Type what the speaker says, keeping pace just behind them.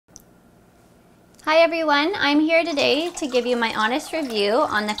Hi everyone, I'm here today to give you my honest review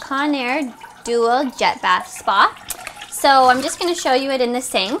on the Conair Dual Jet Bath Spa. So I'm just going to show you it in the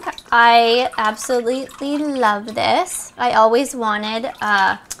sink. I absolutely love this. I always wanted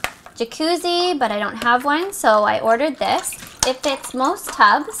a jacuzzi, but I don't have one, so I ordered this. It fits most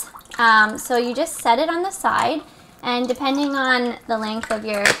tubs, so you just set it on the side, and depending on the length of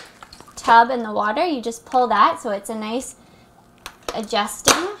your tub and the water, you just pull that, so it's a nice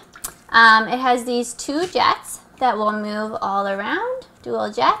adjusting. It has these two jets that will move all around, dual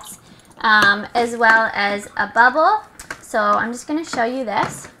jets, as well as a bubble. So I'm just going to show you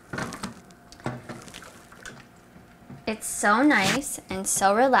this. It's so nice and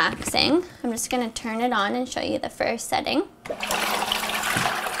so relaxing. I'm just going to turn it on and show you the first setting.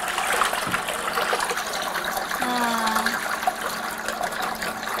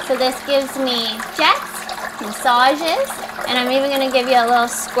 So this gives me jets, massages, and I'm even going to give you a little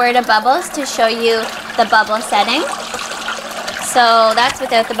squirt of bubbles to show you the bubble setting. So that's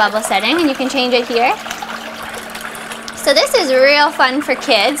without the bubble setting, and you can change it here. So this is real fun for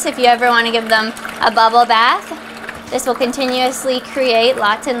kids if you ever want to give them a bubble bath. This will continuously create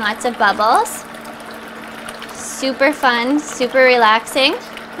lots and lots of bubbles. Super fun, super relaxing,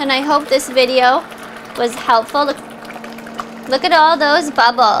 and I hope this video was helpful. Look at all those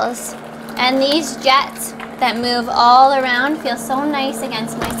bubbles, and these jets that move all around feel so nice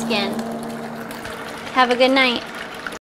against my skin. Have a good night.